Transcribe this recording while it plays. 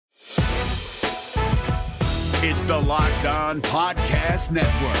It's the Locked On Podcast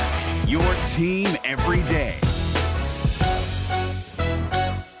Network, your team every day.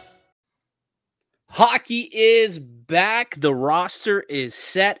 Hockey is back. The roster is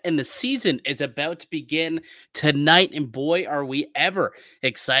set, and the season is about to begin tonight. And boy, are we ever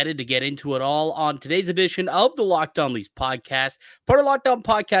excited to get into it all on today's edition of the Locked On Leafs podcast, part of Locked On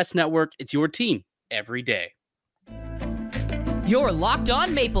Podcast Network. It's your team every day. You're Locked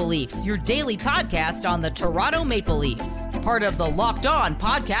On Maple Leafs, your daily podcast on the Toronto Maple Leafs, part of the Locked On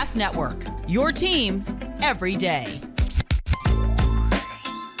Podcast Network, your team every day.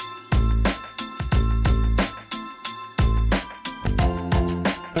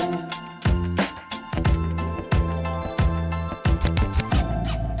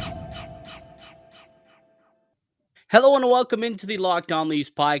 Hello and welcome into the Locked On Leafs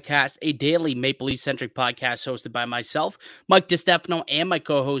podcast, a daily Maple Leaf-centric podcast hosted by myself, Mike DiStefano, and my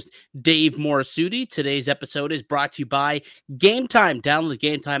co-host, Dave Morisuti. Today's episode is brought to you by Game Time. Download the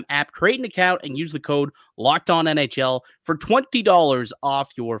Game Time app, create an account, and use the code LOCKEDONNHL for $20 off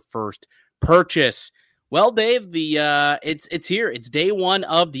your first purchase. Well, Dave, it's here. It's day one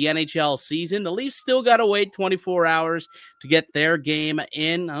of the NHL season. The Leafs still got to wait 24 hours to get their game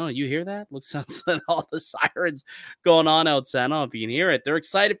in. Oh, you hear that? Sounds like all the sirens going on outside. I don't know if you can hear it. They're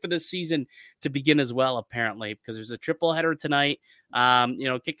excited for this season to begin as well, apparently, because there's a triple header tonight.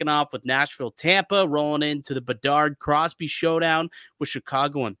 Kicking off with Nashville, Tampa, rolling into the Bedard-Crosby showdown with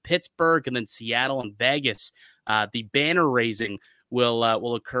Chicago and Pittsburgh, and then Seattle and Vegas. The banner raising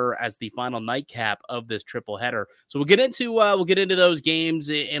will occur as the final nightcap of this triple header. So we'll get into those games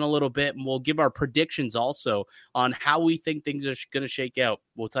in a little bit, and we'll give our predictions also on how we think things are going to shake out.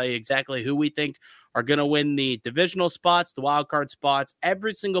 We'll tell you exactly who we think are going to win the divisional spots, the wild card spots,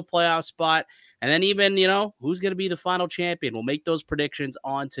 every single playoff spot, and then even, who's going to be the final champion. We'll make those predictions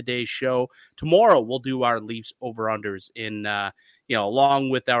on today's show. Tomorrow, we'll do our Leafs over-unders in, along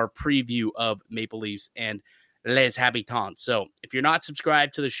with our preview of Maple Leafs and Les Habitants. So if you're not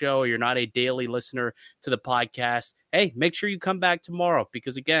subscribed to the show or you're not a daily listener to the podcast, hey, make sure you come back tomorrow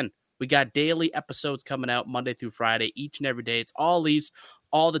because, again, we got daily episodes coming out Monday through Friday, each and every day. It's all Leafs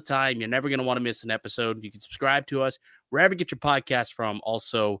all the time. You're never going to want to miss an episode. You can subscribe to us wherever you get your podcast from.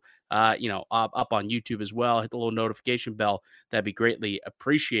 Also, up on YouTube as well. Hit the little notification bell. That'd be greatly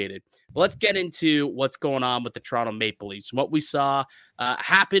appreciated. But let's get into what's going on with the Toronto Maple Leafs. What we saw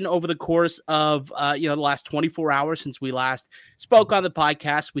happen over the course of, the last 24 hours since we last spoke on the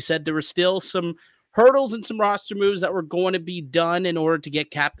podcast. We said there were still some hurdles and some roster moves that were going to be done in order to get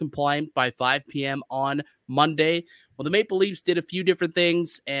cap compliant by 5 p.m. on Monday. Well, the Maple Leafs did a few different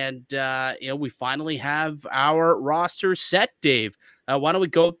things, and, we finally have our roster set, Dave. Why don't we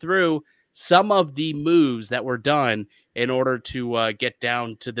go through some of the moves that were done in order to get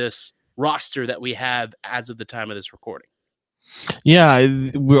down to this roster that we have as of the time of this recording? Yeah,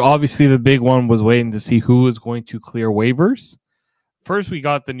 we're obviously the big one was waiting to see who was going to clear waivers. First, we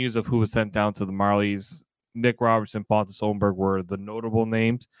got the news of who was sent down to the Marlies. Nick Robertson, Pontus Holmberg were the notable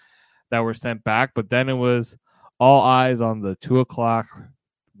names that were sent back, but then it was all eyes on the 2:00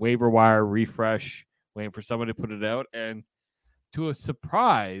 waiver wire refresh, waiting for somebody to put it out, and to a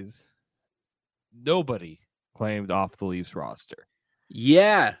surprise, nobody claimed off the Leafs roster.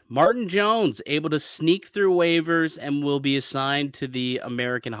 Yeah, Martin Jones able to sneak through waivers and will be assigned to the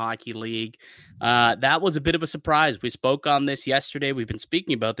American Hockey League. That was a bit of a surprise. We spoke on this yesterday. We've been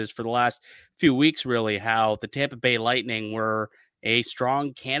speaking about this for the last few weeks, really, how the Tampa Bay Lightning were a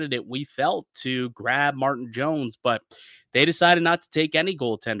strong candidate, we felt, to grab Martin Jones, but they decided not to take any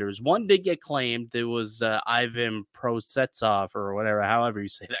goaltenders. One did get claimed. There was Ivan Prosetsov or whatever, however you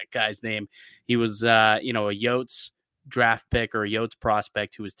say that guy's name. He was, a Yotes draft pick or a Yotes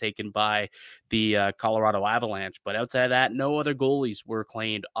prospect who was taken by the Colorado Avalanche. But outside of that, no other goalies were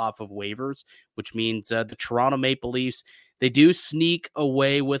claimed off of waivers, which means the Toronto Maple Leafs, they do sneak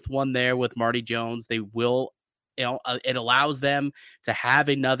away with one there with Marty Jones. They will, it allows them to have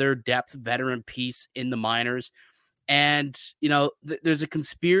another depth veteran piece in the minors. And, there's a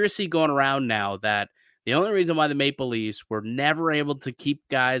conspiracy going around now that the only reason why the Maple Leafs were never able to keep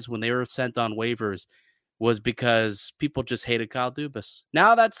guys when they were sent on waivers was because people just hated Kyle Dubas.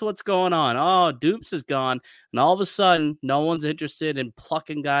 Now that's what's going on. Oh, Dubas is gone. And all of a sudden, no one's interested in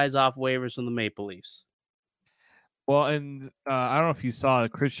plucking guys off waivers from the Maple Leafs. Well, and I don't know if you saw,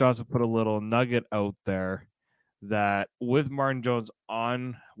 Chris Johnson put a little nugget out there that with Martin Jones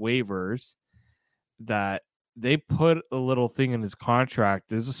on waivers, that they put a little thing in his contract.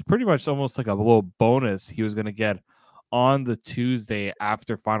 This is pretty much almost like a little bonus he was going to get on the Tuesday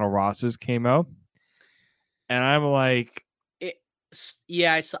after final rosters came out. And I'm like,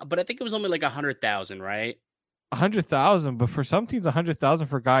 yeah, I saw, but I think it was only like 100,000, right? 100,000, but for some teams, 100,000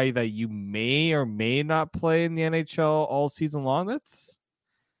 for a guy that you may or may not play in the NHL all season long.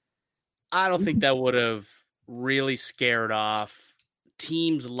 I don't think that would have really scared off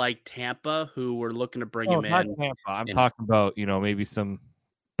teams like Tampa who were looking to bring him not in. Tampa. I'm talking about, maybe some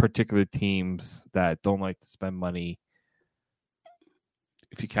particular teams that don't like to spend money.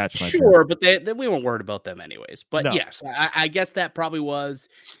 If you catch my Sure, but we weren't worried about them anyways. But No. yes, I guess that probably was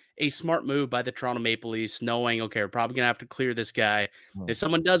a smart move by the Toronto Maple Leafs, knowing, okay, we're probably going to have to clear this guy. If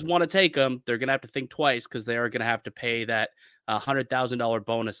someone does want to take him, they're going to have to think twice because they are going to have to pay that $100,000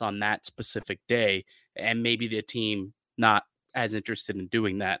 bonus on that specific day. And maybe the team not as interested in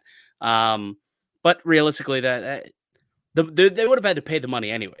doing that. But realistically, they would have had to pay the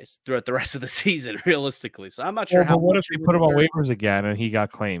money anyways throughout the rest of the season, realistically. So I'm not sure how. What if they put him on waivers again and he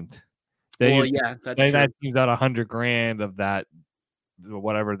got claimed? Well, yeah, that's true. That team's got $100,000 of that,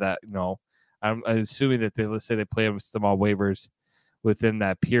 whatever that. No, I'm assuming that let's say they play them on waivers within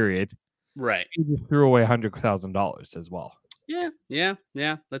that period, right? He just threw away $100,000 as well. Yeah,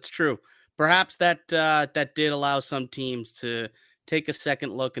 that's true. Perhaps that did allow some teams to take a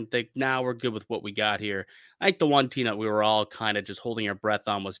second look and think, now we're good with what we got here. I think the one team that we were all kind of just holding our breath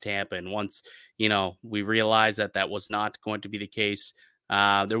on was Tampa. And once, we realized that was not going to be the case,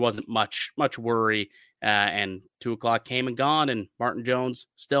 there wasn't much worry. And 2:00 came and gone, and Martin Jones,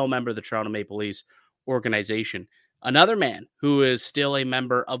 still a member of the Toronto Maple Leafs organization. Another man who is still a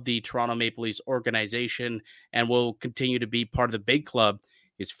member of the Toronto Maple Leafs organization and will continue to be part of the big club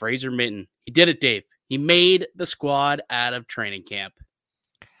is Fraser Minten. He did it, Dave. He made the squad out of training camp.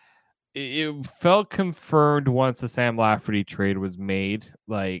 It felt confirmed once the Sam Lafferty trade was made.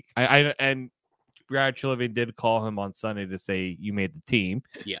 Like and Brad Treliving did call him on Sunday to say you made the team.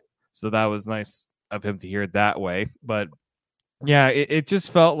 Yeah. So that was nice of him to hear it that way. But yeah, it just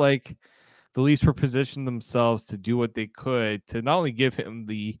felt like the Leafs were positioned themselves to do what they could to not only give him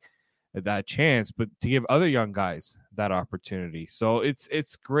that chance, but to give other young guys that opportunity. So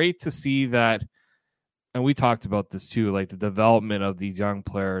it's great to see that. And we talked about this too, like the development of these young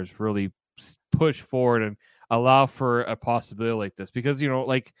players really push forward and allow for a possibility like this. Because,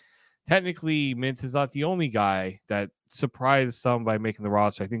 technically Mint is not the only guy that surprised some by making the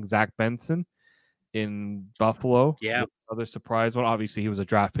roster. I think Zach Benson in Buffalo. Yeah. Other surprise one. Obviously, he was a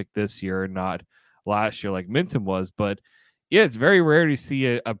draft pick this year, not last year like Minton was. But yeah, it's very rare to see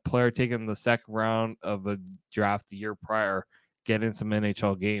a player taken in the second round of a draft the year prior get in some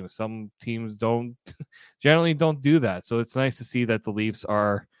NHL games. Some teams generally don't do that. So it's nice to see that the Leafs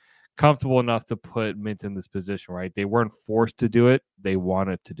are comfortable enough to put Mint in this position, right? They weren't forced to do it. They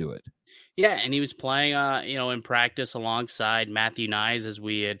wanted to do it. Yeah, and he was playing, in practice alongside Matthew Nyes, as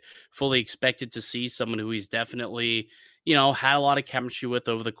we had fully expected to see, someone who he's definitely, had a lot of chemistry with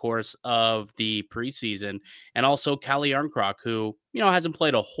over the course of the preseason. And also Calle Jarnkrok, who, hasn't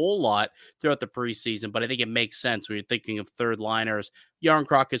played a whole lot throughout the preseason, but I think it makes sense when you're thinking of third liners.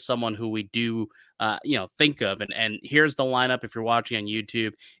 Jarnkrok is someone who we do, think of. And here's the lineup, if you're watching on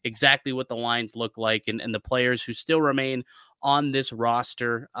YouTube, exactly what the lines look like and the players who still remain on this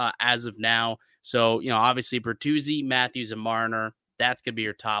roster as of now. So, obviously Bertuzzi, Matthews, and Marner, that's going to be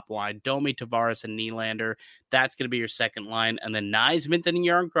your top line. Domi, Tavares, and Nylander, that's going to be your second line. And then Nyes, Minton, and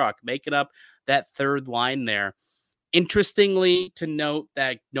Jarnkrok making up that third line there. Interestingly to note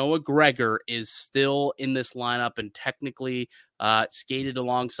that Noah Gregor is still in this lineup and technically skated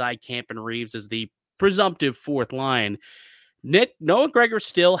alongside Camp and Reeves as the presumptive fourth line. Noah Gregor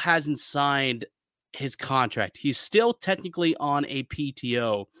still hasn't signed his contract. He's still technically on a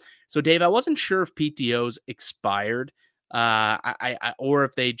PTO. So, Dave, I wasn't sure if PTOs expired or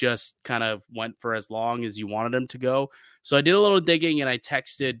if they just kind of went for as long as you wanted them to go. So I did a little digging and I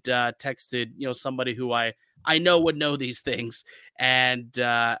texted somebody who I know would know these things. And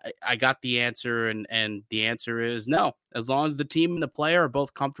I got the answer. And the answer is no. As long as the team and the player are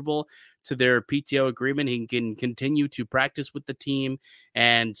both comfortable to their PTO agreement, he can continue to practice with the team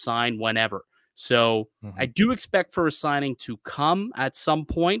and sign whenever. So I do expect for a signing to come at some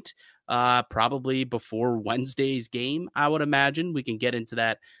point, probably before Wednesday's game, I would imagine. We can get into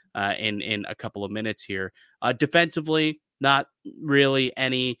that in a couple of minutes here. Defensively, not really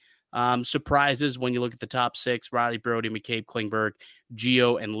any surprises when you look at the top six: Riley Brody, McCabe, Klingberg,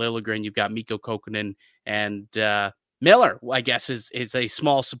 Gio, and Liljegren. You've got Mikko Kokkonen and Miller, I guess, is a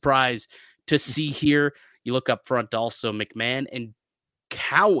small surprise to see here. You look up front also, McMahon and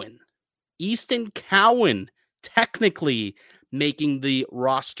Cowan. Easton Cowan technically making the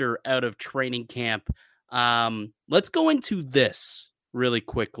roster out of training camp. Let's go into this really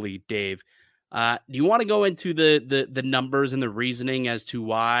quickly, Dave. Do you want to go into the numbers and the reasoning as to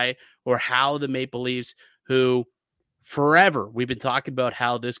why or how the Maple Leafs who forever we've been talking about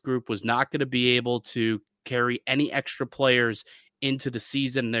how this group was not going to be able to carry any extra players into the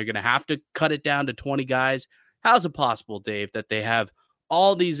season. They're going to have to cut it down to 20 guys. How's it possible, Dave, that they have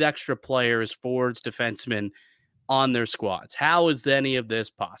all these extra players, forwards, defensemen on their squads? How is any of this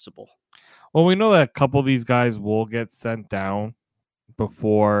possible? Well, we know that a couple of these guys will get sent down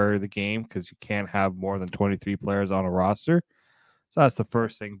before the game because you can't have more than 23 players on a roster. So that's the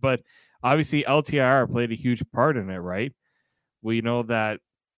first thing. But obviously, LTIR played a huge part in it, right? We know that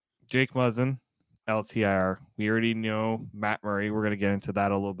Jake Muzzin, LTIR. We already know Matt Murray. We're going to get into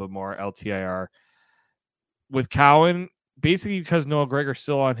that a little bit more, LTIR. With Cowan, basically because Noah Gregor's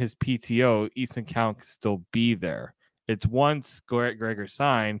still on his PTO, Ethan Cowan can still be there. It's once Gregor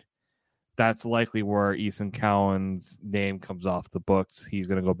signed, that's likely where Ethan Cowan's name comes off the books. He's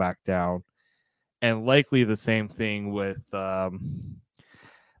going to go back down. And likely the same thing with, like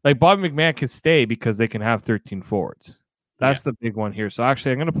Bobby McMahon can stay because they can have 13 forwards. That's the big one here. So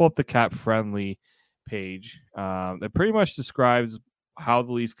actually, I'm going to pull up the cap friendly page. That pretty much describes how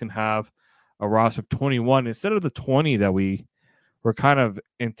the Leafs can have a roster of 21 instead of the 20 that we were kind of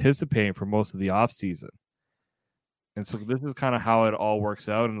anticipating for most of the offseason. And so this is kind of how it all works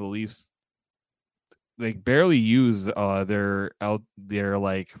out. And the Leafs, they barely use their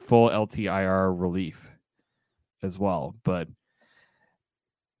like full LTIR relief as well. But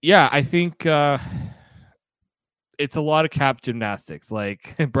yeah, I think it's a lot of cap gymnastics.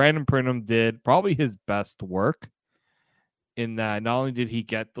 Like Brandon Pridham did probably his best work in that not only did he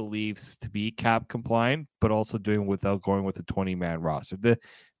get the Leafs to be cap compliant, but also doing without going with a 20-man roster. The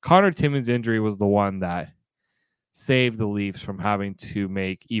Connor Timmins injury was the one that saved the Leafs from having to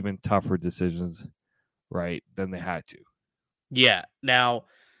make even tougher decisions, right, than they had to. Yeah. Now,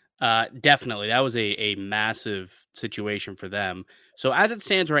 definitely, that was a massive situation for them. So as it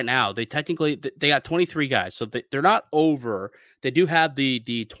stands right now, they got 23 guys. So they're not over. They do have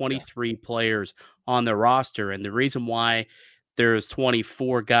the 23 players on their roster. And the reason why there's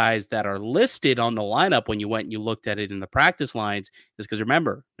 24 guys that are listed on the lineup when you went and you looked at it in the practice lines is because,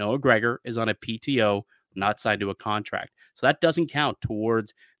 remember, Noah Gregor is on a PTO, not signed to a contract. So that doesn't count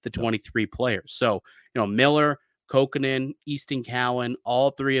towards the 23 players. So, Miller, Kokkonen, Easton Cowan,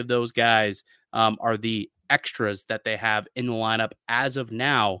 all three of those guys are the extras that they have in the lineup as of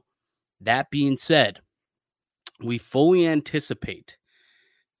now. That being said, we fully anticipate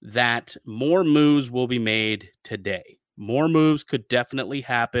that more moves will be made today. More moves could definitely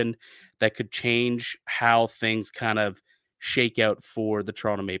happen that could change how things kind of shake out for the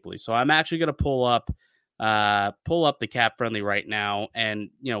Toronto Maple Leafs. So I'm actually going to pull up the cap friendly right now,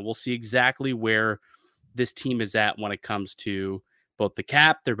 and we'll see exactly where this team is at when it comes to both the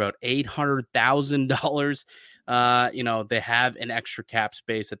cap. They're about $800,000. They have an extra cap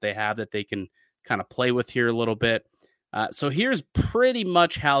space that they can kind of play with here a little bit. So here's pretty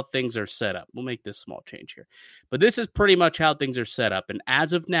much how things are set up. We'll make this small change here, but this is pretty much how things are set up. And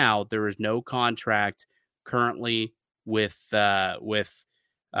as of now, there is no contract currently with Noah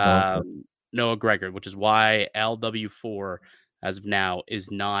Gregor, which is why LW4 as of now is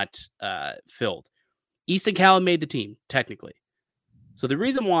not filled. Easton Cowan made the team technically. So the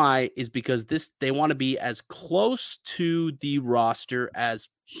reason why is because they want to be as close to the roster as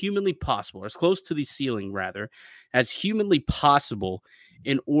humanly possible, or as close to the ceiling rather, as humanly possible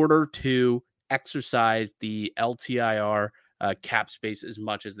in order to exercise the LTIR cap space as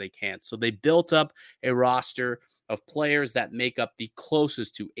much as they can. So they built up a roster of players that make up the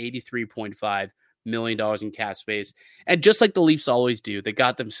closest to $83.5 million in cap space. And just like the Leafs always do, they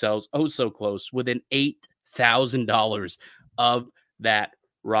got themselves so close, within $8,000 of that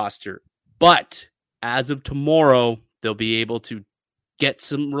roster. But as of tomorrow, they'll be able to get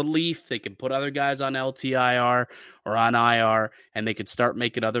some relief. They can put other guys on LTIR or on IR, and they could start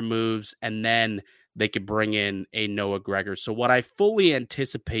making other moves, and then they could bring in a Noah Gregor. So what I fully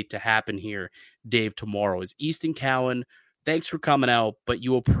anticipate to happen here, Dave, tomorrow is Easton Cowan, thanks for coming out, but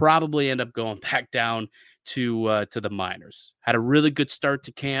you will probably end up going back down to the minors. Had a really good start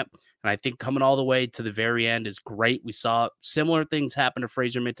to camp, and I think coming all the way to the very end is great. We saw similar things happen to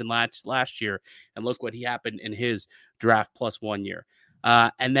Fraser Minton last year, and look what happened in his draft plus 1 year.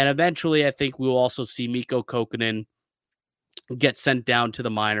 And then eventually I think we will also see Mikko Kokkonen get sent down to the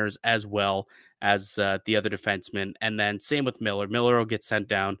minors as well as the other defensemen. And then same with Miller. Miller will get sent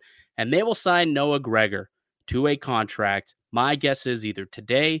down, and they will sign Noah Gregor to a contract. My guess is either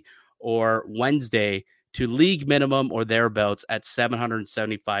today or Wednesday to league minimum or thereabouts at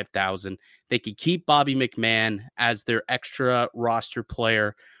 $775,000. They could keep Bobby McMahon as their extra roster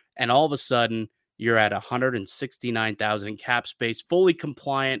player, and all of a sudden you're at $169,000 in cap space, fully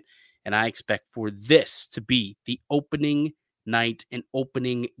compliant and I expect for this to be the opening night and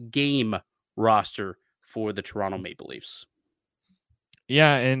opening game roster for the Toronto Maple Leafs.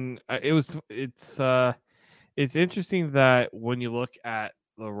 Yeah, and it's interesting that when you look at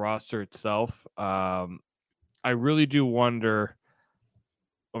the roster itself, I really do wonder.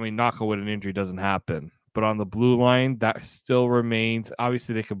 I mean, knock on wood, an injury doesn't happen, but on the blue line, that still remains.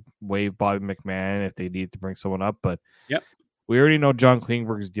 Obviously, they could waive Bobby McMahon if they need to bring someone up, but yep, we already know John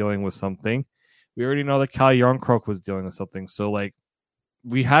Klingberg is dealing with something. We already know that Cal Yarncroke was dealing with something. So, like,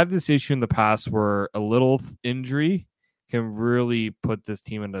 we had this issue in the past where a little injury can really put this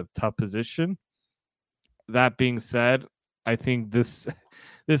team in a tough position. That being said, I think this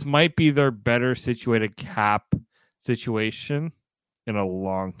might be their better situated cap situation in a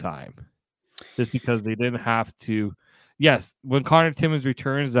long time, just because they didn't have to. Yes, when Connor Timmins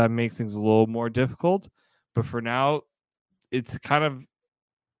returns, that makes things a little more difficult. But for now, it's kind of.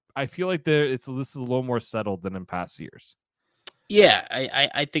 I feel like this is a little more settled than in past years. Yeah,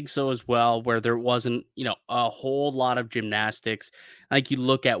 I think so as well, where there wasn't, a whole lot of gymnastics. Like you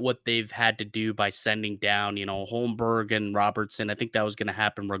look at what they've had to do by sending down, Holmberg and Robertson. I think that was going to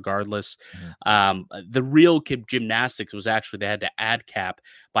happen regardless. The real gymnastics was actually they had to add cap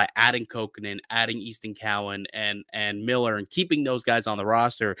by adding Kokkonen, adding Easton Cowan and Miller, and keeping those guys on the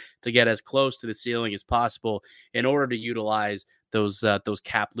roster to get as close to the ceiling as possible in order to utilize those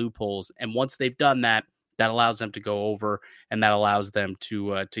cap loopholes. And once they've done that, that allows them to go over, and that allows them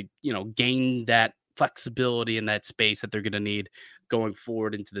to gain that flexibility in that space that they're going to need going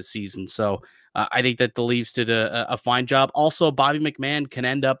forward into the season. So I think that the Leafs did a fine job. Also, Bobby McMahon can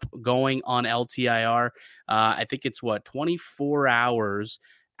end up going on LTIR. I think it's 24 hours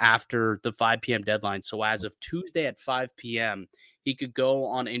after the 5 p.m. deadline. So as of Tuesday at 5 p.m., he could go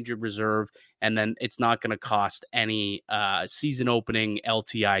on injured reserve, and then it's not going to cost any season opening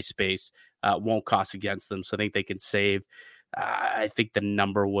LTI space. Won't cost against them. So I think they can save. I think the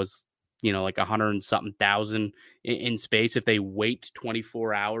number was, like 100-something thousand in space if they wait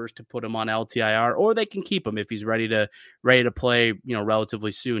 24 hours to put him on LTIR, or they can keep him if he's ready to play,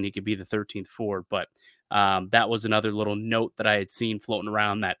 relatively soon. He could be the 13th forward. But that was another little note that I had seen floating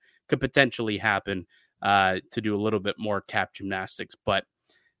around that could potentially happen to do a little bit more cap gymnastics. But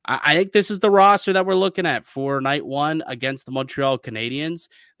I think this is the roster that we're looking at for night one against the Montreal Canadiens.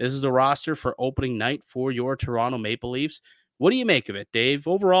 This is the roster for opening night for your Toronto Maple Leafs. What do you make of it, Dave?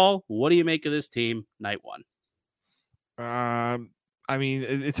 Overall, what do you make of this team night one? I mean,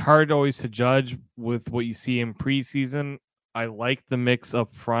 it's hard always to judge with what you see in preseason. I like the mix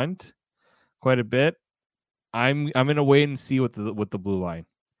up front quite a bit. I'm gonna wait and see with the blue line.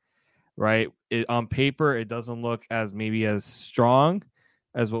 Right? On paper, it doesn't look as strong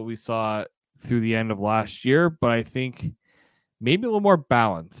as what we saw through the end of last year, but I think maybe a little more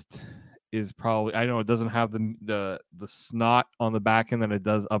balanced is probably. I know it doesn't have the snot on the back end than it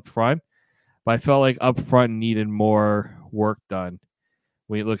does up front, but I felt like up front needed more work done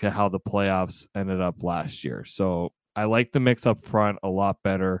when you look at how the playoffs ended up last year. So I like the mix up front a lot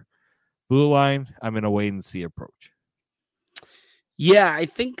better. Blue line, I'm in a wait and see approach. Yeah, I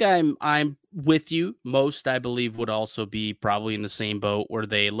think I'm with you. Most, I believe, would also be probably in the same boat where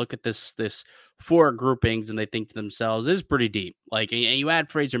they look at this 4 groupings and they think to themselves, "This is pretty deep." Like, and you add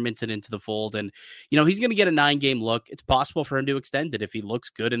Fraser Minton into the fold, and he's going to get a 9-game look. It's possible for him to extend it if he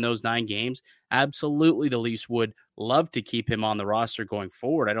looks good in those 9 games. Absolutely, the Leafs would love to keep him on the roster going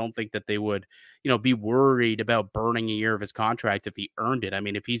forward. I don't think that they would, be worried about burning a year of his contract if he earned it. I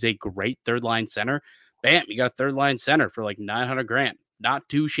mean, if he's a great third line center, bam, you got a third line center for like $900,000. Not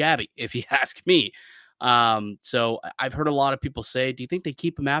too shabby, if you ask me. So I've heard a lot of people say, do you think they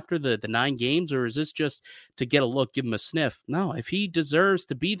keep him after the 9 games, or is this just to get a look, give him a sniff? No, if he deserves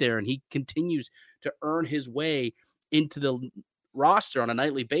to be there and he continues to earn his way into the roster on a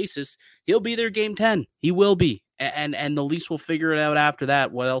nightly basis, he'll be there game 10. He will be. And the Leafs will figure it out after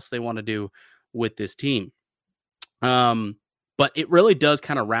that, what else they want to do with this team. But it really does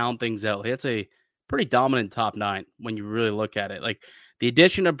kind of round things out. It's a pretty dominant top 9 when you really look at it. Like, the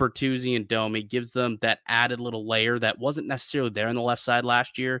addition of Bertuzzi and Domi gives them that added little layer that wasn't necessarily there on the left side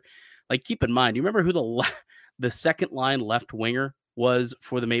last year. Like, keep in mind, do you remember who the second line left winger was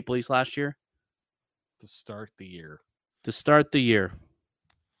for the Maple Leafs last year? To start the year.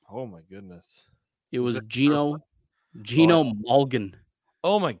 Oh my goodness. It was Gino Mulligan.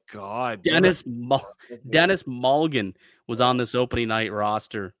 Oh my God. Dennis Mulligan was on this opening night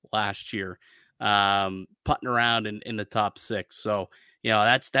roster last year, putting around in the top 6. So,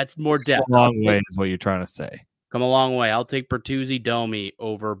 that's more depth. A long way is what you're trying to say. Come a long way. I'll take Bertuzzi, Domi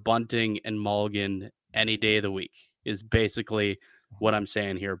over Bunting and Mulligan any day of the week is basically what I'm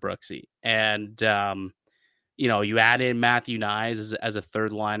saying here, Brooksy. And, you add in Matthew Nyes as a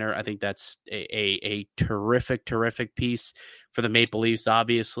third liner. I think that's a terrific, terrific piece for the Maple Leafs.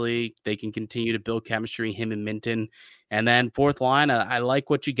 Obviously, they can continue to build chemistry, him and Minton. And then fourth line, I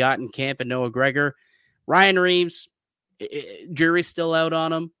like what you got in Camp and Noah Gregor. Ryan Reeves, jury's still out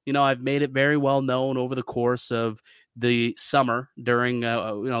on him. I've made it very well known over the course of the summer during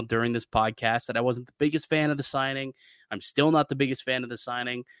this podcast that I wasn't the biggest fan of the signing. I'm still not the biggest fan of the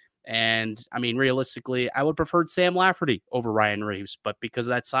signing. And I mean, realistically, I would prefer Sam Lafferty over Ryan Reeves, but because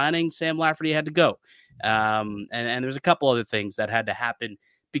of that signing, Sam Lafferty had to go. And there's a couple other things that had to happen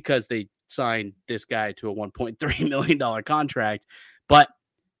because they signed this guy to a $1.3 million contract, but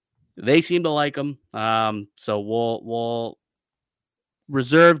they seem to like him. So we'll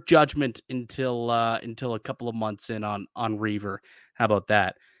reserve judgment until a couple of months in on Reaver. How about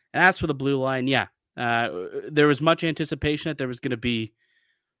that? And as for the blue line, there was much anticipation that there was going to be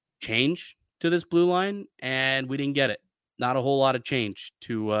change to this blue line, and we didn't get it. Not a whole lot of change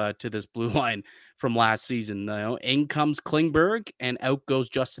to this blue line from last season. In comes Klingberg and out goes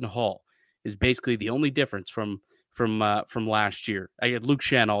Justin Hall is basically the only difference from last year. I get Luke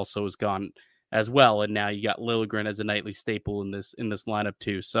Shen also is gone as well, and now you got Liljegren as a nightly staple in this lineup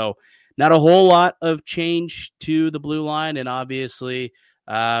too. So not a whole lot of change to the blue line, and obviously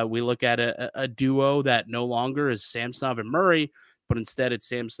we look at a duo that no longer is Samsonov and Murray, but instead it's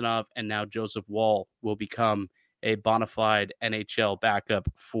Samsonov and now Joseph Woll will become a bona fide NHL backup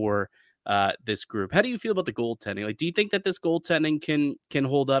for this group. How do you feel about the goaltending? Like, do you think that this goaltending can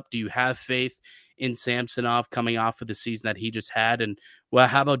hold up? Do you have faith in Samsonov coming off of the season that he just had? And well,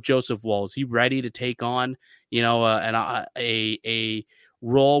 how about Joseph Woll? Is he ready to take on, a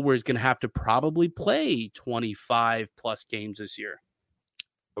role where he's going to have to probably play 25 plus games this year?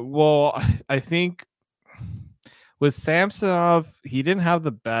 Well, I think with Samsonov, he didn't have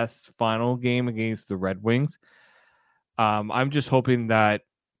the best final game against the Red Wings. I'm just hoping that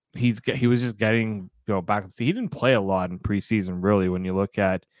he was just getting back. He didn't play a lot in preseason, really, when you look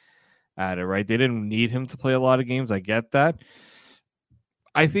at it, right? They didn't need him to play a lot of games. I get that.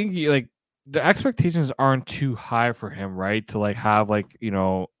 I think the expectations aren't too high for him, right? To have a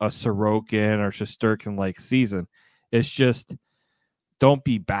Sorokin or Shesterkin season. It's just don't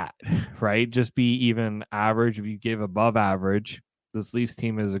be bad, right? Just be even average. If you give above average, this Leafs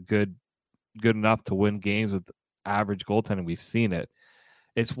team is good enough to win games with average goaltending. We've seen it.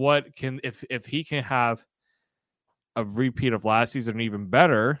 It's what can if he can have a repeat of last season or even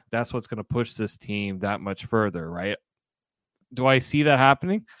better, that's what's going to push this team that much further, right? Do I see that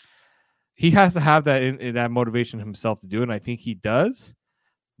happening? He has to have that in that motivation himself to do it, and I think he does.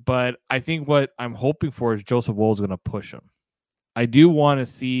 But I think what I'm hoping for is Joseph Woll is going to push him. I do want to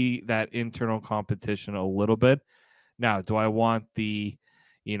see that internal competition a little bit. Now, do I want the,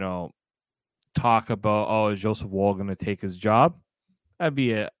 talk about, is Joseph Woll going to take his job? That'd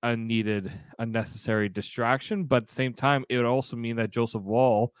be an unneeded, unnecessary distraction. But at the same time, it would also mean that Joseph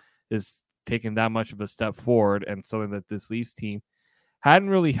Woll is taking that much of a step forward, and something that this Leafs team hadn't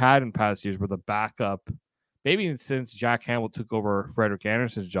really had in past years, where the backup, maybe since Jack Campbell took over Frederik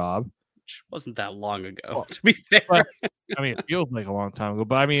Andersen's job. Which wasn't that long ago, to be fair. But, it feels like a long time ago.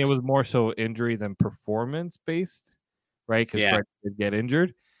 But, it was more so injury than performance-based, right? Because Fred did get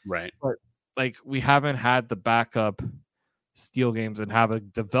injured. Right. But, we haven't had the backup steal games and have a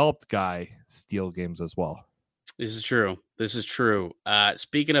developed guy steal games as well. This is true.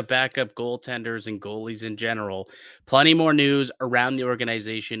 Speaking of backup goaltenders and goalies in general, plenty more news around the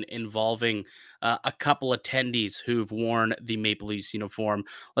organization involving a couple attendees who've worn the Maple Leafs uniform.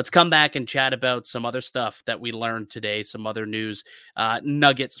 Let's come back and chat about some other stuff that we learned today, some other news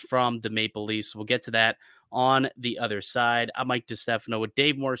nuggets from the Maple Leafs. We'll get to that on the other side. I'm Mike DiStefano with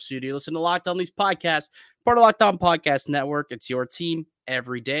Dave Morris Studio. Listen to Locked On Leafs podcast, part of Locked On Podcast Network. It's your team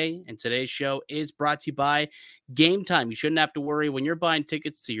every day, and today's show is brought to you by Game Time. You shouldn't have to worry when you're buying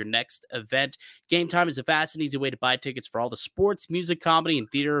tickets to your next event. Game Time is a fast and easy way to buy tickets for all the sports, music, comedy, and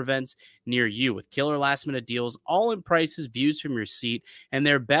theater events near you. With killer last-minute deals, all-in prices, views from your seat, and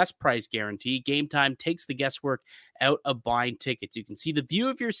their best price guarantee, Game Time takes the guesswork out of buying tickets. You can see the view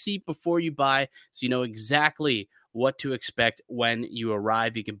of your seat before you buy, so you know exactly what to expect when you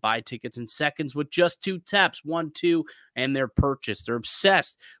arrive. You can buy tickets in seconds with just 2 taps, 1, 2, and they're purchased. They're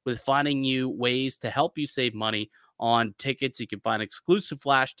obsessed with finding you ways to help you save money on tickets. You can find exclusive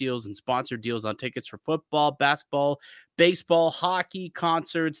flash deals and sponsored deals on tickets for football, basketball, baseball, hockey,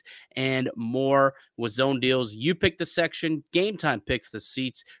 concerts, and more. With zone deals, you pick the section. Game Time picks the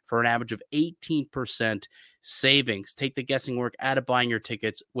seats for an average of 18% savings. Take the guessing work out of buying your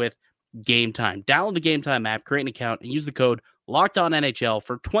tickets with Game Time. Download the Game Time app, create an account, and use the code Locked On NHL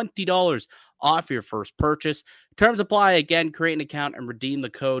for $20 off your first purchase. Terms apply. Again, create an account and redeem the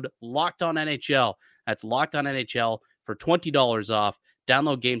code Locked On NHL. That's Locked On NHL for $20 off.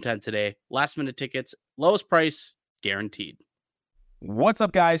 Download Game Time today. Last minute tickets, lowest price guaranteed. What's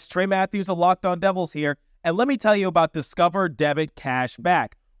up, guys? Trey Matthews of Locked On Devils here, and let me tell you about Discover Debit Cash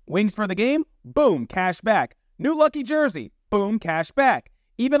Back. Wings for the game? Boom, cash back. New lucky jersey? Boom, cash back.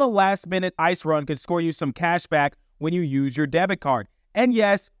 Even a last-minute ice run could score you some cash back when you use your debit card. And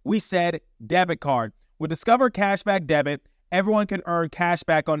yes, we said debit card. With Discover Cashback Debit, everyone can earn cash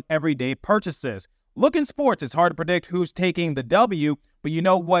back on everyday purchases. Look, in sports, it's hard to predict who's taking the W, but you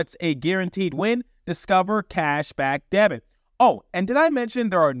know what's a guaranteed win? Discover Cashback Debit. Oh, and did I mention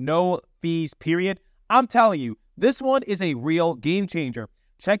there are no fees, period? I'm telling you, this one is a real game changer.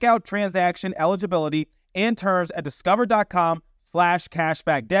 Check out transaction eligibility and terms at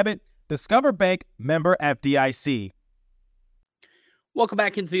discover.com/cashbackdebit. Discover Bank, member FDIC. Welcome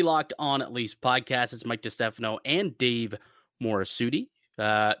back into the Locked On Leafs podcast. It's Mike DiStefano and Dave Morasuti.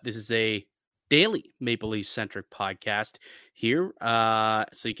 This is a daily Maple Leaf-centric podcast here.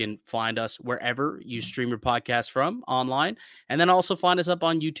 So you can find us wherever you stream your podcast from online, and then also find us up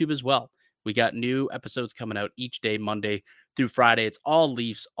on YouTube as well. We got new episodes coming out each day, Monday through Friday. It's all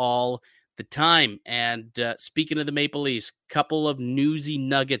Leafs all the time. And speaking of the Maple Leafs, couple of newsy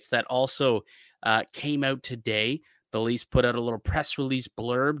nuggets that also came out today. The Leafs put out a little press release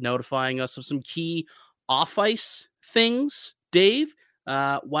blurb notifying us of some key off-ice things. Dave,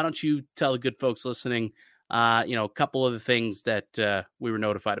 why don't you tell the good folks listening, a couple of the things that we were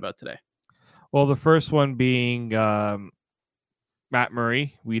notified about today? Well, the first one being Matt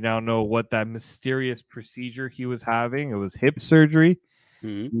Murray. We now know what that mysterious procedure he was having. It was hip surgery.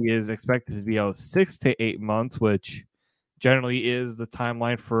 Mm-hmm. He is expected to be out 6 to 8 months, which generally is the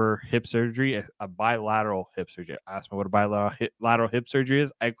timeline for hip surgery, a bilateral hip surgery. Ask me what a bilateral hip surgery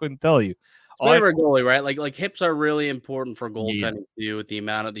is. I couldn't tell you. Whatever a goalie, right? Like hips are really important for goaltending too, with the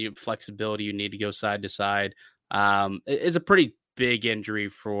amount of the flexibility you need to go side to side. It's a pretty big injury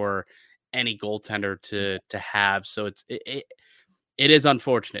for any goaltender to have. So it is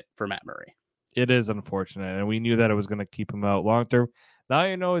unfortunate for Matt Murray. It is unfortunate, and we knew that it was going to keep him out long term. Now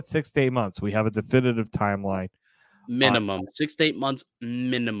you know it's 6 to 8 months. We have a definitive timeline. Minimum 6 to 8 months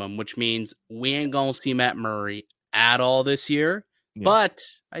minimum, which means we ain't gonna see Matt Murray at all this year. Yeah. But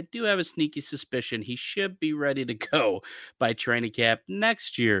I do have a sneaky suspicion he should be ready to go by training camp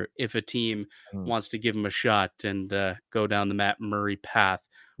next year if a team wants to give him a shot and go down the Matt Murray path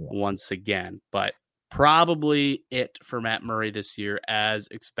once again. But probably it for Matt Murray this year, as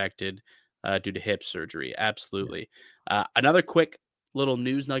expected, due to hip surgery. Absolutely. Another quick little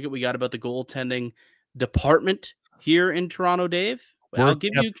news nugget we got about the goaltending department here in Toronto, Dave. I'll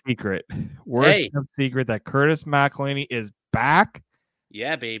give you secret. Secret that Curtis McElhinney is back.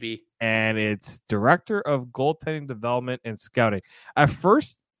 Yeah, baby. And it's director of goaltending development and scouting. At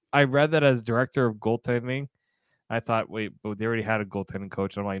first, I read that as director of goaltending. I thought, wait, but they already had a goaltending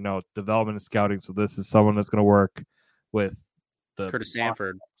coach. I'm like, no, development and scouting. So this is someone that's going to work with the Curtis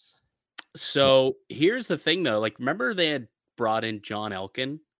Sanford. So here's the thing, though. Like, remember they had brought in John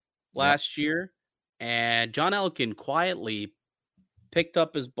Elkin last year? And John Elkin quietly picked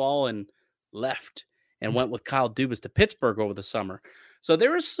up his ball and left and went with Kyle Dubas to Pittsburgh over the summer. So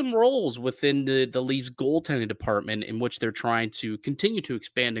there are some roles within the Leafs goaltending department in which they're trying to continue to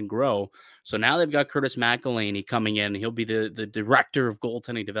expand and grow. So now they've got Curtis McElhinney coming in. He'll be the director of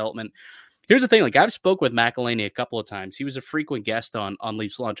goaltending development. Here's the thing. Like, I've spoke with McElhinney a couple of times. He was a frequent guest on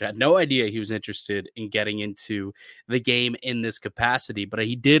Leafs Lunch. I had no idea he was interested in getting into the game in this capacity, but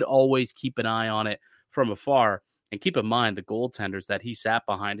he did always keep an eye on it from afar. And keep in mind the goaltenders that he sat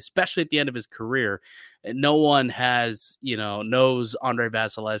behind, especially at the end of his career. No one knows Andrei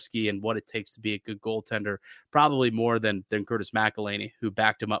Vasilevsky and what it takes to be a good goaltender, probably more than Curtis McElhinney, who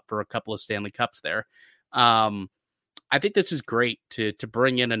backed him up for a couple of Stanley Cups there. I think this is great to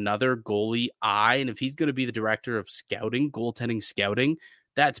bring in another goalie eye. And if he's going to be the director of scouting, goaltending scouting,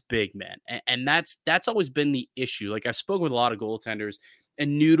 that's big, man. And that's always been the issue. Like, I've spoken with a lot of goaltenders,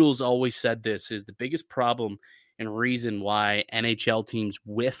 and Noodles always said this is the biggest problem and reason why NHL teams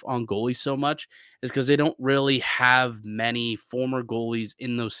whiff on goalies so much is because they don't really have many former goalies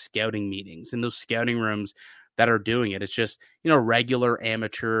in those scouting meetings, in those scouting rooms that are doing it. It's just, regular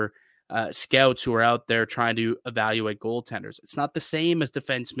amateur scouts who are out there trying to evaluate goaltenders. It's not the same as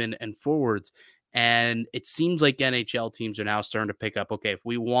defensemen and forwards. And it seems like NHL teams are now starting to pick up, okay, if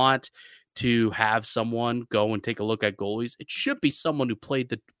we want to have someone go and take a look at goalies, it should be someone who played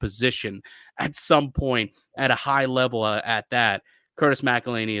the position at some point at a high level at that. Curtis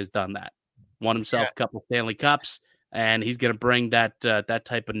McElhinney has done that. Won himself a couple Stanley Cups. and he's going to bring that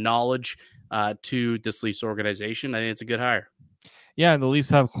type of knowledge to this Leafs organization. I think it's a good hire. Yeah, and the Leafs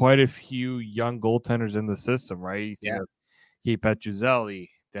have quite a few young goaltenders in the system, right? You think of Keith Petruzzelli,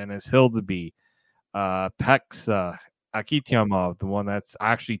 Dennis Hildeby, Pex, Akitiamov, the one that's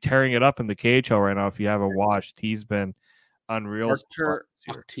actually tearing it up in the KHL right now. If you haven't watched, he's been unreal. Artur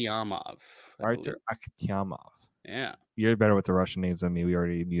Akitiamov. Artur Akitiamov. Yeah. You're better with the Russian names than me. We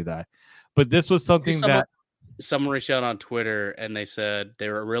already knew that. But this was something that someone reached out on Twitter and they said they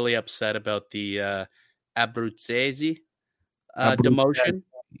were really upset about the Abruzzese demotion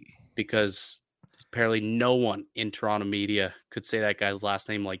because apparently no one in Toronto media could say that guy's last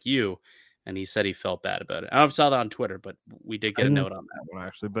name like you. And he said he felt bad about it. I don't know if you saw that on Twitter, but we did get a note on that one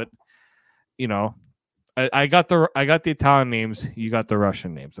actually. But I got the Italian names. You got the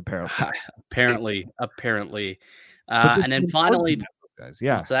Russian names, apparently. apparently. And then finally, guys,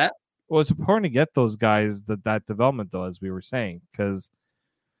 yeah. What's that? Well, it's important to get those guys that development though, as we were saying, because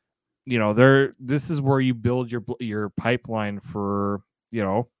this is where you build your pipeline for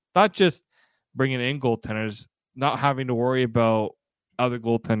not just bringing in goaltenders, not having to worry about other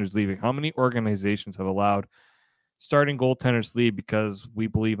goaltenders leaving. How many organizations have allowed starting goaltenders leave because we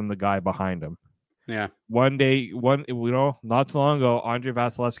believe in the guy behind him? Yeah. Not too long ago, Andre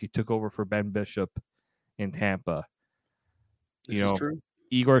Vasilevsky took over for Ben Bishop in Tampa. This is true.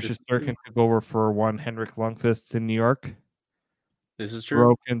 Igor Shesterkin took over for one Henrik Lundqvist in New York. This is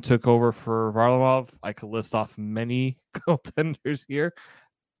true. Sorokin took over for Varlamov. I could list off many goaltenders here.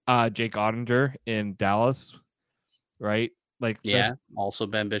 Jake Ottinger in Dallas, right? Also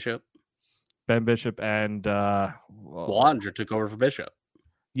Ben Bishop. Ben Bishop and Ottinger took over for Bishop.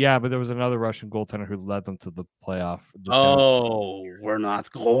 Yeah, but there was another Russian goaltender who led them to the playoff. We're not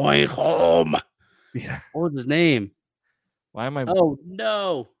going home. Yeah. What was his name? Why am I? Oh,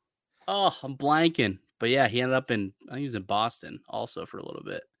 no. Oh, I'm blanking. But yeah, he ended up I think he was in Boston also for a little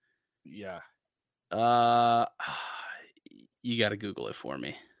bit. Yeah. You got to Google it for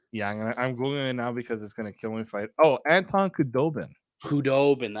me. Yeah, I'm Googling it now because it's going to kill me if I... Oh, Anton Khudobin.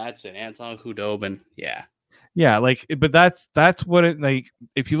 Khudobin, that's it. Anton Khudobin. Yeah. Yeah, but that's what it,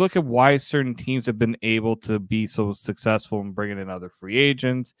 if you look at why certain teams have been able to be so successful in bringing in other free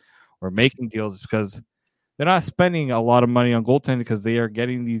agents or making deals, is because they're not spending a lot of money on goaltending because they are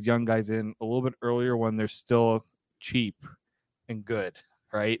getting these young guys in a little bit earlier when they're still cheap and good,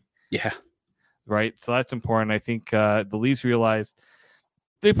 right? Yeah. Right. So that's important. I think the Leafs realized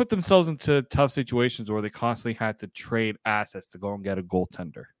they put themselves into tough situations where they constantly had to trade assets to go and get a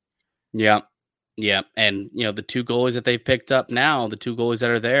goaltender. Yeah. Yeah. And, the two goalies that they've picked up now, the two goalies that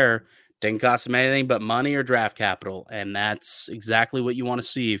are there, didn't cost them anything but money or draft capital. And that's exactly what you want to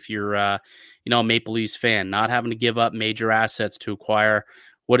see if you're, a Maple Leafs fan, not having to give up major assets to acquire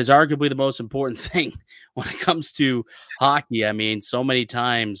what is arguably the most important thing when it comes to hockey. I mean, so many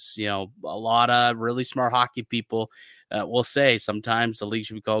times, a lot of really smart hockey people will say sometimes the league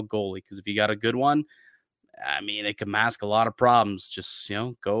should be called goalie because if you got a good one, I mean, it can mask a lot of problems. Just,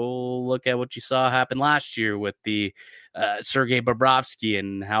 go look at what you saw happen last year with the Sergei Bobrovsky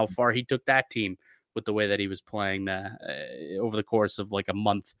and how far he took that team with the way that he was playing over the course of like a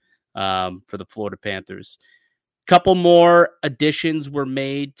month for the Florida Panthers. Couple more additions were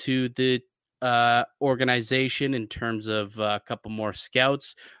made to the organization in terms of a couple more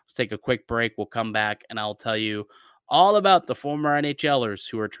scouts. Let's take a quick break. We'll come back and I'll tell you all about the former NHLers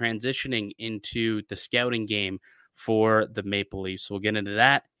who are transitioning into the scouting game for the Maple Leafs. We'll get into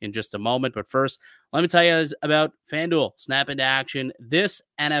that in just a moment. But first, let me tell you about FanDuel. Snap into action this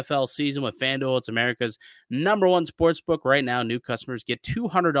NFL season with FanDuel. It's America's #1 sportsbook. Right now, new customers get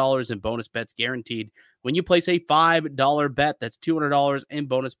 $200 in bonus bets guaranteed when you place a $5 bet. That's $200 in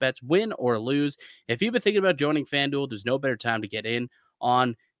bonus bets, win or lose. If you've been thinking about joining FanDuel, there's no better time to get in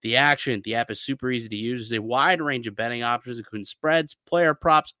on the action. The app is super easy to use. There's a wide range of betting options, including spreads, player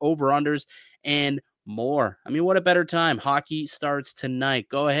props, over-unders, and more. I mean, what a better time. Hockey starts tonight.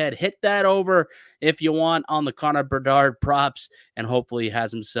 Go ahead, hit that over if you want on the Connor Bedard props, and hopefully he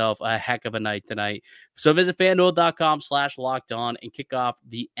has himself a heck of a night tonight. So visit FanDuel.com/lockedon and kick off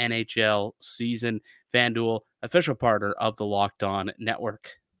the NHL season. FanDuel, official partner of the Locked On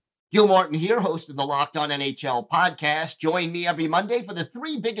Network. Gil Martin here, host of the Locked On NHL podcast. Join me every Monday for the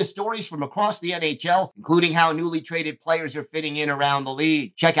 3 biggest stories from across the NHL, including how newly traded players are fitting in around the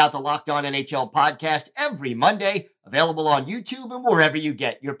league. Check out the Locked On NHL podcast every Monday, available on YouTube and wherever you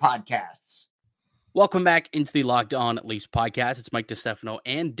get your podcasts. Welcome back into the Locked On Leafs podcast. It's Mike DiStefano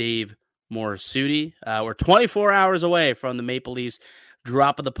and Dave Morasuti. We're 24 hours away from the Maple Leafs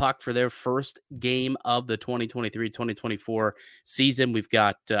dropping the puck for their first game of the 2023-2024 season. We've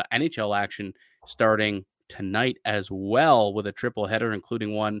got NHL action starting tonight as well with a triple header,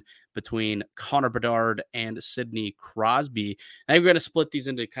 including one between Connor Bedard and Sidney Crosby. I think we're going to split these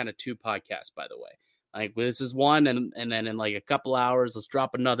into kind of two podcasts, by the way. Like this is one, and then in like a couple hours, let's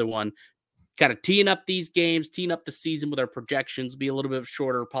drop another one. Kind of teeing up these games, teeing up the season with our projections, be a little bit of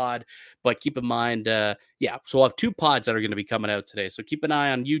shorter pod, but keep in mind, so we'll have two pods that are going to be coming out today. So keep an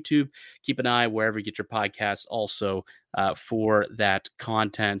eye on YouTube, keep an eye wherever you get your podcasts also for that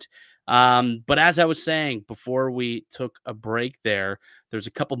content. But as I was saying, before we took a break there's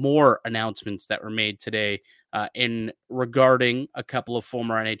a couple more announcements that were made today in regarding a couple of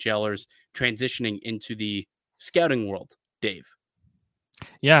former NHLers transitioning into the scouting world, Dave.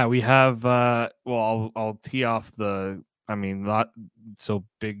 Yeah, we have. I'll tee off not so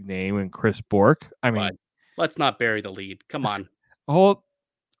big name and Chris Bourque. But let's not bury the lead. Come on.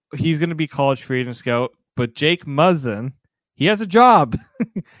 He's going to be college free agent scout, but Jake Muzzin, he has a job.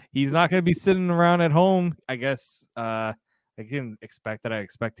 He's not going to be sitting around at home. I guess I didn't expect that. I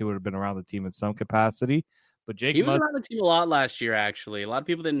expect he would have been around the team in some capacity. But he was around the team a lot last year. Actually, a lot of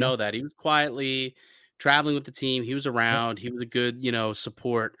people didn't know that he was quietly traveling with the team. He was around. He was a good,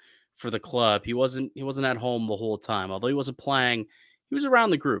 support for the club. He wasn't at home the whole time. Although he wasn't playing, he was around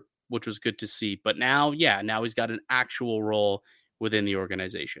the group, which was good to see. But now he's got an actual role within the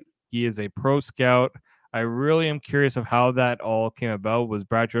organization. He is a pro scout. I really am curious of how that all came about. Was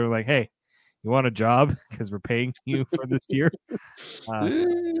Brad Jordan like, hey, you want a job because we're paying you for this year?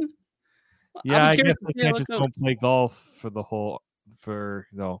 I guess I can't just go play golf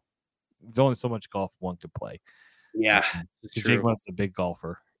there's only so much golf one could play. Yeah, Jake was a big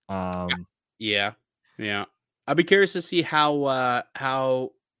golfer. Yeah. I'd be curious to see how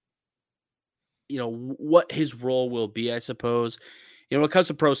what his role will be. I suppose when it comes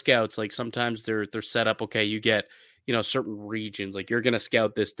to pro scouts, like sometimes they're set up. Okay, you get certain regions. Like you're going to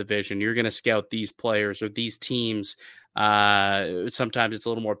scout this division. You're going to scout these players or these teams. Sometimes it's a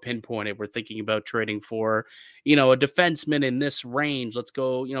little more pinpointed. We're thinking about trading for, a defenseman in this range. Let's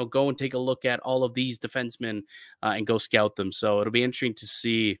go, go and take a look at all of these defensemen and go scout them. So it'll be interesting to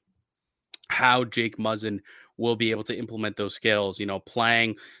see how Jake Muzzin will be able to implement those skills,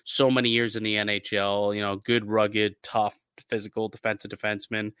 playing so many years in the NHL, good, rugged, tough, physical defensive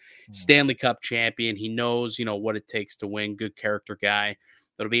defenseman, Stanley Cup champion. He knows, what it takes to win, good character guy.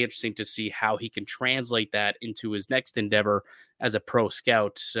 It'll be interesting to see how he can translate that into his next endeavor as a pro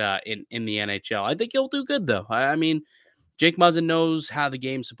scout in the NHL. I think he'll do good, though. I mean, Jake Muzzin knows how the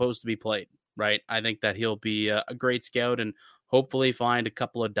game's supposed to be played, right? I think that he'll be a great scout and hopefully find a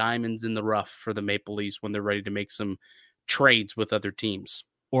couple of diamonds in the rough for the Maple Leafs when they're ready to make some trades with other teams.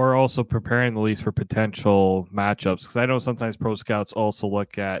 Or also preparing the Leafs for potential matchups. Because I know sometimes pro scouts also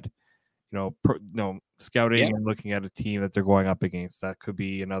look at scouting and looking at a team that they're going up against. That could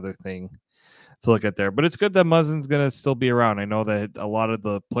be another thing to look at there. But it's good that Muzzin's going to still be around. I know that a lot of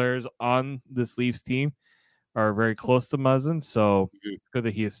the players on this Leafs team are very close to Muzzin, so it's good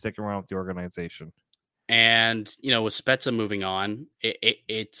that he is sticking around with the organization. And, with Spezza moving on,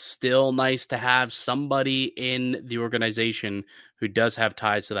 it's still nice to have somebody in the organization who does have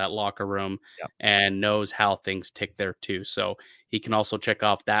ties to that locker room and knows how things tick there too. So he can also check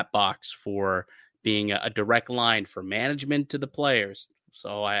off that box for being a direct line for management to the players.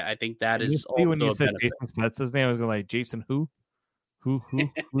 So I think that is also when you said benefit. Jason Spezza's name, I was going like, Jason who? Who's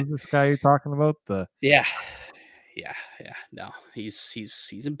this guy you're talking about? Yeah. No,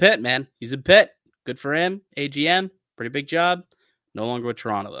 he's in Pitt, man. He's in Pitt. Good for him. AGM, pretty big job. No longer with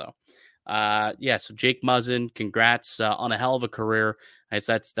Toronto, though. So Jake Muzzin, congrats on a hell of a career.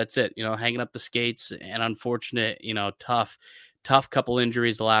 That's it. Hanging up the skates, and unfortunate, tough couple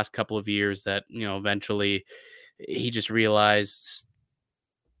injuries the last couple of years that, eventually he just realized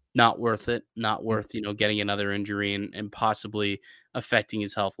not worth it, not worth, getting another injury and possibly affecting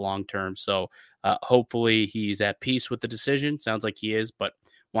his health long term. So hopefully he's at peace with the decision. Sounds like he is, but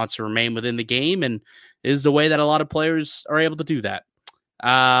wants to remain within the game and is the way that a lot of players are able to do that.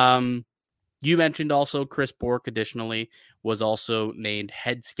 You mentioned also Chris Bourque, additionally, was also named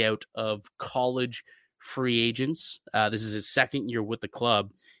head scout of college free agents. This is his second year with the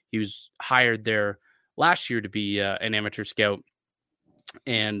club. He was hired there last year to be an amateur scout.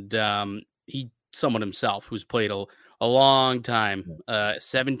 And someone himself who's played a long time,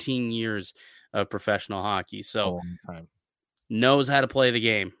 17 years of professional hockey. So knows how to play the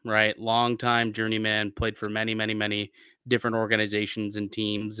game, right? Long time journeyman, played for many, many, many different organizations and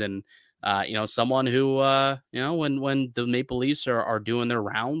teams. And, someone who, when the Maple Leafs are doing their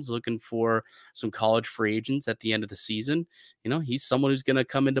rounds, looking for some college free agents at the end of the season, he's someone who's going to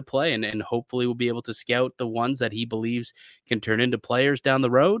come into play and hopefully will be able to scout the ones that he believes can turn into players down the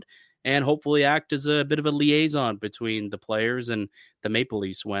road. and hopefully act as a bit of a liaison between the players and the Maple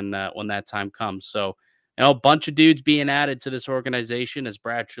Leafs when that time comes. So, a bunch of dudes being added to this organization as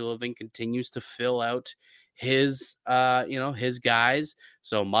Brad Treliving continues to fill out his his guys.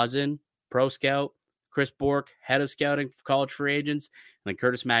 So Muzzin, pro scout, Chris Bourque, head of scouting for college free agents, and then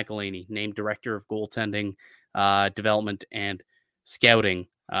Curtis McElhinney, named director of goaltending development and scouting.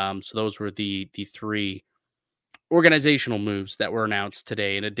 So those were the three organizational moves that were announced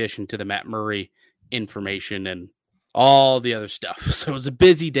today, in addition to the Matt Murray information and all the other stuff. So it was a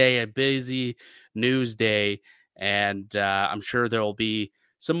busy day, a busy news day, and I'm sure there will be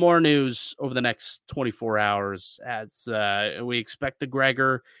some more news over the next 24 hours as we expect the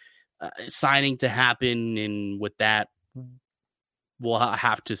Gregor signing to happen, and with that, we'll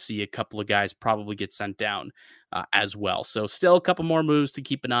have to see a couple of guys probably get sent down as well. So still a couple more moves to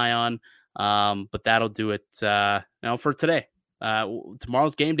keep an eye on, but that'll do it for today.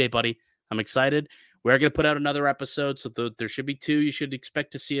 Tomorrow's game day, buddy. I'm excited. We're going to put out another episode, so there should be 2. You should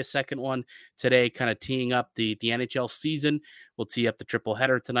expect to see a second one today, kind of teeing up the NHL season. We'll tee up the triple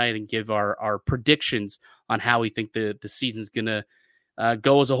header tonight and give our predictions on how we think the season's going to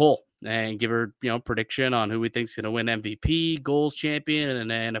go as a whole, and give her prediction on who we think is going to win MVP, goals champion,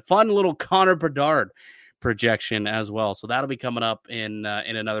 and a fun little Connor Bedard projection as well. So that'll be coming up in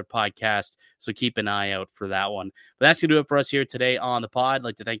another podcast. So keep an eye out for that one. But that's going to do it for us here today on the pod. I'd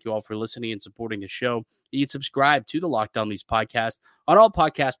like to thank you all for listening and supporting the show. You can subscribe to the Locked On Leafs podcast on all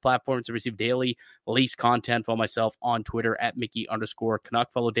podcast platforms to receive daily Leafs content. Follow myself on Twitter at Mickey_Canuck.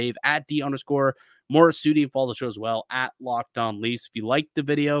 Follow Dave at D_Morrisudi, and follow the show as well at Locked On Leafs. If you liked the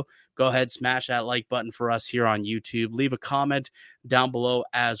video, go ahead, smash that like button for us here on YouTube. Leave a comment down below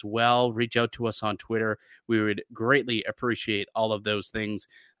as well. Reach out to us on Twitter. We would greatly appreciate all of those things.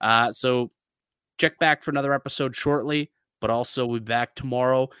 So check back for another episode shortly, but also we'll be back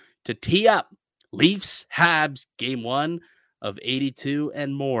tomorrow to tee up Leafs Habs Game 1 of 82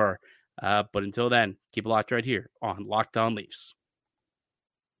 and more. But until then, keep it locked right here on Locked On Leafs.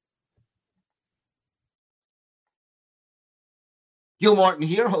 Gil Martin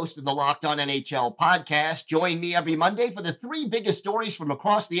here, host of the Locked On NHL podcast. Join me every Monday for the 3 biggest stories from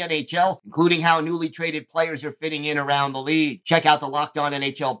across the NHL, including how newly traded players are fitting in around the league. Check out the Locked On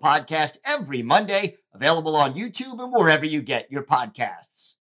NHL podcast every Monday, available on YouTube and wherever you get your podcasts.